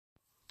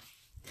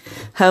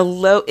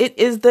Hello, it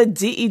is the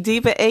DE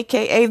Diva,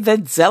 aka the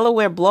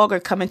Delaware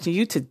blogger, coming to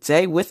you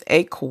today with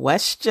a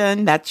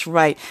question. That's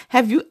right.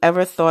 Have you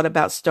ever thought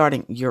about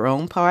starting your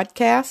own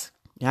podcast?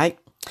 Right?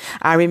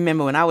 I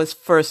remember when I was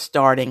first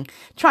starting,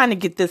 trying to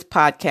get this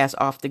podcast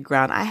off the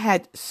ground, I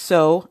had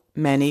so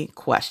many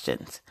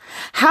questions.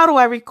 How do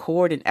I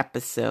record an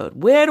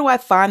episode? Where do I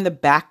find the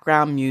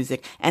background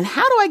music? And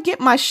how do I get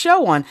my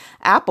show on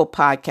Apple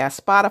Podcasts,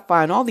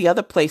 Spotify, and all the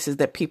other places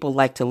that people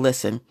like to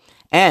listen?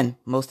 And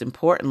most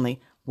importantly,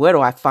 where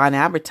do I find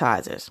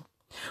advertisers?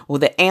 Well,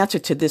 the answer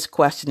to this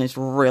question is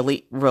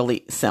really,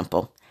 really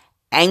simple.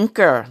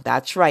 Anchor.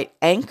 That's right.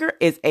 Anchor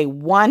is a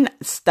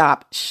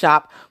one-stop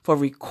shop for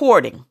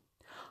recording,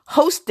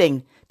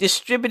 hosting,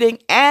 distributing,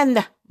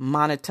 and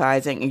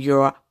monetizing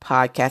your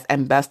podcast.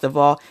 And best of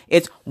all,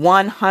 it's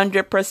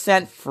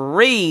 100%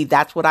 free.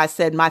 That's what I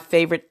said. My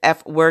favorite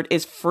F word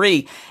is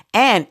free.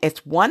 And it's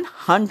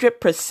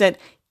 100%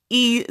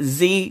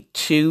 easy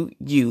to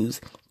use.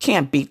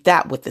 Can't beat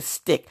that with a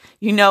stick.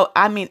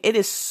 It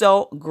is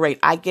so great.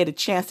 I get a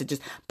chance to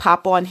just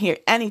pop on here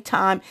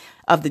anytime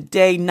of the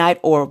day, night,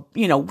 or,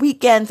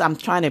 weekends. I'm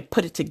trying to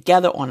put it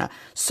together on a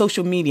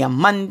social media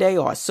Monday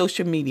or a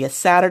social media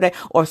Saturday,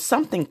 or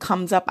something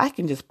comes up. I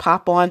can just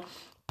pop on,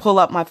 pull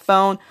up my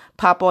phone,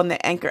 pop on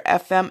the Anchor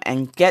FM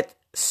and get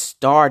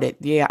started.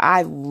 Yeah,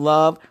 I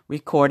love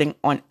recording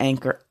on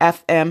Anchor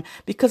FM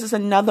because it's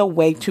another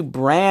way to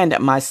brand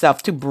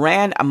myself, to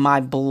brand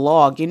my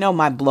blog.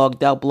 My blog,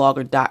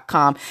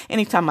 DellBlogger.com.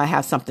 Anytime I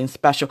have something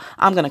special,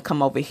 I'm going to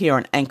come over here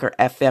on Anchor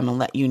FM and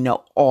let you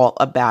know all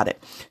about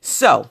it.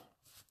 So,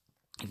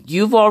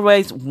 you've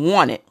always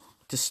wanted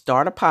to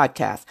start a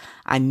podcast.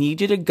 I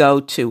need you to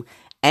go to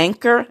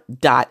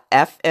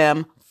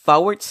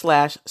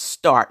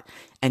anchor.fm/start.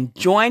 And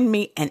join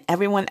me and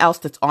everyone else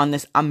that's on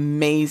this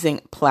amazing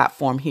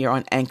platform here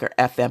on Anchor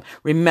FM.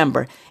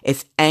 Remember,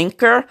 it's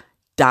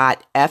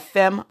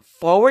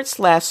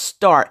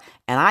anchor.fm/start.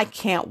 And I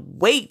can't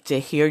wait to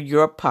hear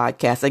your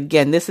podcast.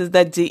 Again, this is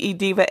the DE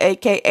Diva,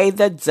 aka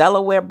the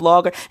Delaware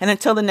blogger. And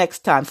until the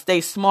next time, stay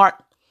smart,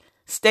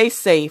 stay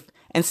safe,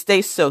 and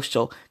stay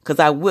social, because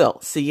I will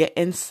see you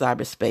in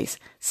cyberspace.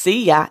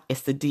 See ya.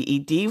 It's the DE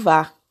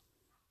Diva.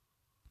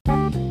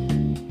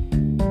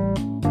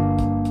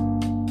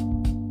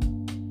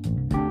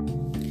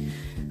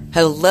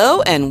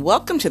 Hello and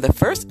welcome to the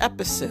first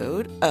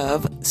episode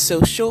of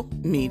Social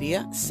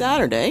Media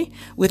Saturday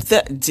with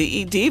the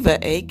DE Diva,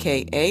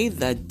 aka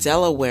the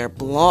Delaware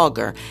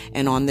blogger.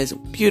 And on this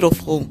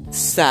beautiful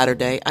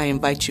Saturday, I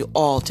invite you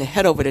all to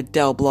head over to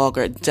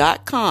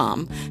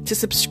DellBlogger.com to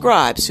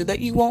subscribe so that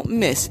you won't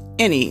miss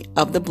any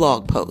of the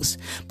blog posts.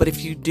 But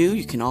if you do,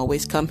 you can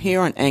always come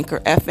here on Anchor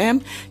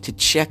FM to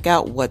check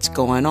out what's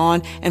going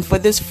on. And for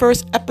this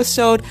first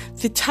episode,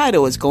 the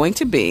title is going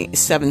to be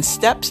 7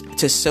 Steps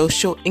to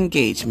Social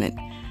Engagement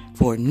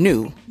for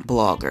New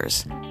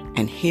Bloggers.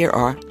 And here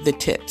are the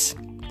tips.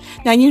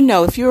 Now,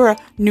 if you're a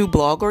new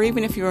blogger, or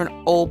even if you're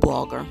an old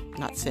blogger,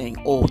 not saying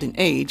old in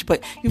age,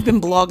 but you've been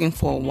blogging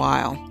for a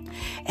while,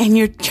 and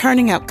you're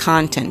churning out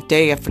content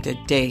day after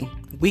day,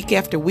 week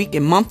after week,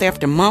 and month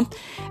after month,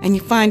 and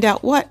you find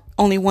out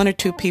only 1 or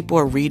 2 people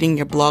are reading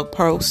your blog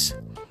posts.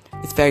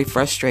 It's very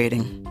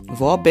frustrating.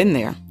 We've all been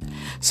there.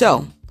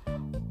 So,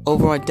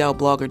 over at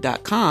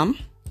DellBlogger.com,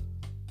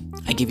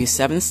 I give you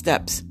 7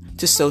 steps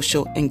to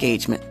social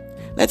engagement.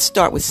 Let's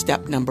start with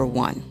step number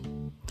 1.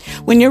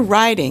 When you're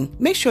writing,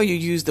 make sure you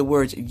use the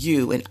words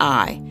you and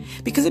I,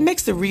 because it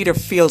makes the reader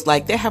feel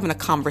like they're having a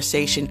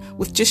conversation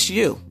with just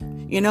you.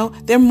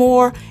 They're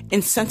more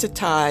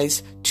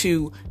insensitized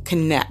to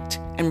connect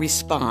and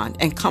respond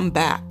and come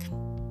back.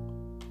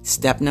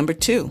 Step number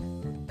 2,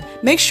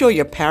 make sure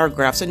your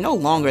paragraphs are no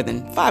longer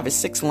than 5 or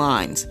 6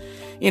 lines.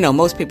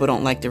 Most people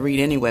don't like to read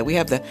anyway. We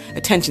have the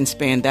attention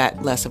span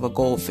that less of a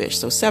goldfish.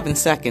 So 7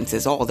 seconds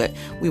is all that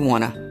we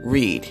want to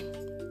read.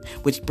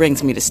 Which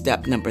brings me to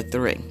step number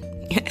 3.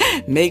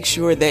 Make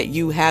sure that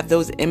you have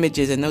those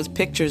images and those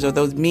pictures or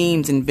those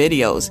memes and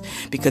videos,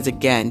 because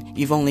again,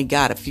 you've only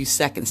got a few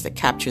seconds to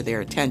capture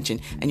their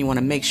attention, and you want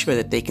to make sure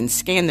that they can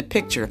scan the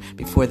picture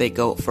before they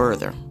go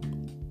further.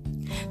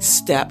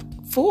 Step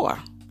 4.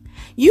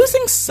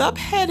 Using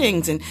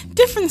subheadings and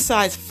different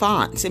size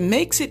fonts. It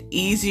makes it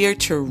easier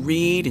to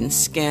read and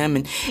skim,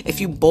 and if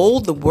you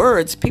bold the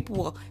words, people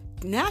will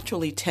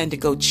naturally tend to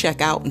go check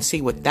out and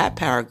see what that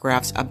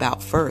paragraph's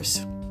about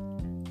first.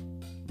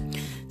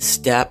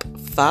 Step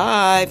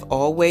 5,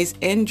 always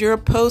end your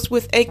post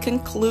with a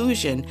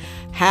conclusion.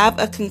 Have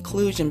a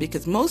conclusion,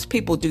 because most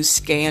people do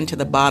scan to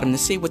the bottom to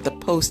see what the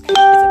post is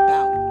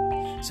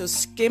about. So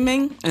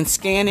skimming and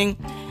scanning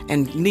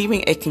and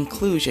leaving a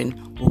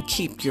conclusion will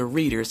keep your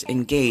readers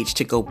engaged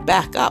to go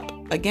back up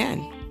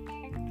again.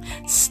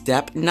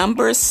 Step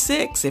number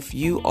 6, if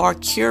you are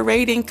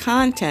curating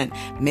content,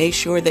 make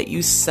sure that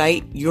you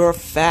cite your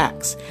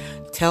facts.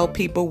 Tell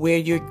people where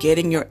you're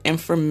getting your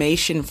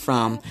information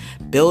from.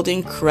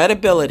 Building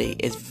credibility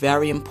is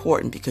very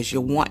important because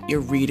you want your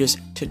readers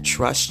to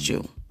trust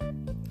you.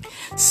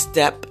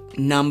 Step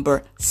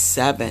number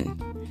 7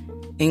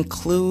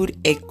 Include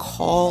a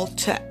call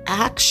to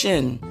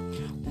action.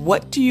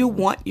 What do you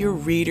want your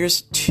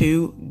readers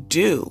to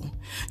do?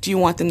 Do you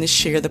want them to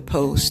share the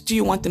post? Do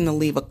you want them to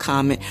leave a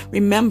comment?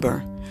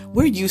 Remember,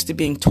 we're used to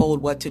being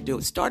told what to do.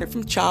 It started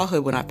from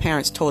childhood when our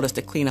parents told us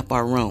to clean up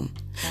our room.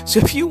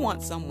 So if you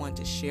want someone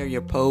to share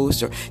your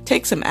post or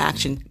take some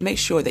action, make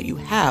sure that you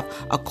have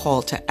a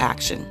call to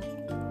action.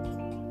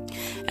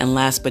 And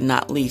last but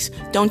not least,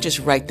 don't just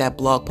write that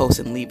blog post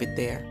and leave it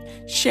there.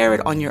 Share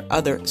it on your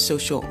other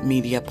social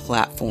media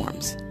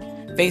platforms.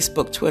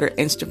 Facebook, Twitter,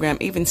 Instagram,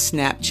 even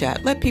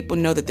Snapchat. Let people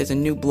know that there's a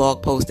new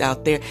blog post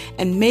out there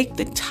and make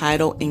the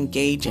title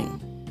engaging.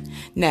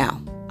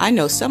 Now, I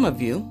know some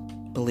of you,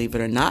 believe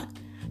it or not,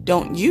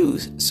 don't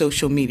use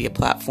social media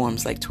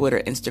platforms like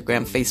Twitter,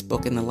 Instagram,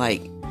 Facebook, and the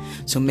like.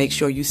 So make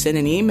sure you send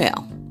an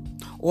email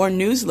or a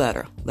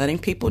newsletter letting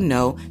people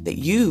know that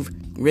you've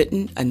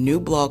written a new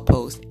blog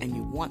post and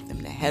you want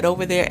them to head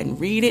over there and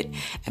read it,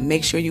 and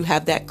make sure you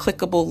have that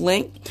clickable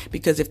link,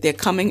 because if they're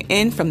coming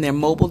in from their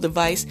mobile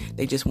device,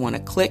 they just want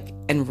to click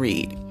and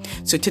read.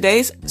 So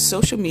today's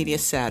Social Media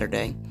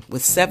Saturday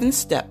with 7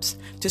 steps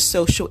to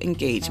social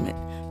engagement,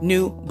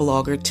 new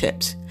blogger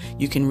tips.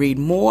 You can read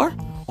more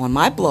on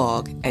my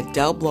blog at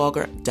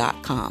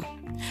delblogger.com.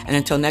 And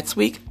until next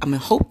week, I'm going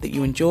to hope that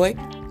you enjoy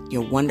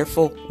your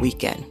wonderful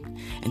weekend.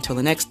 Until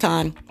the next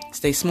time,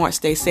 stay smart,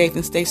 stay safe,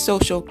 and stay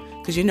social,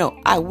 because you know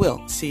I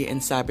will see you in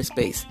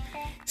cyberspace.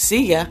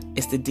 See ya.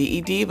 It's the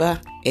DE Diva,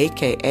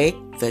 aka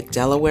the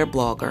Delaware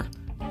Blogger.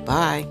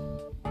 Bye.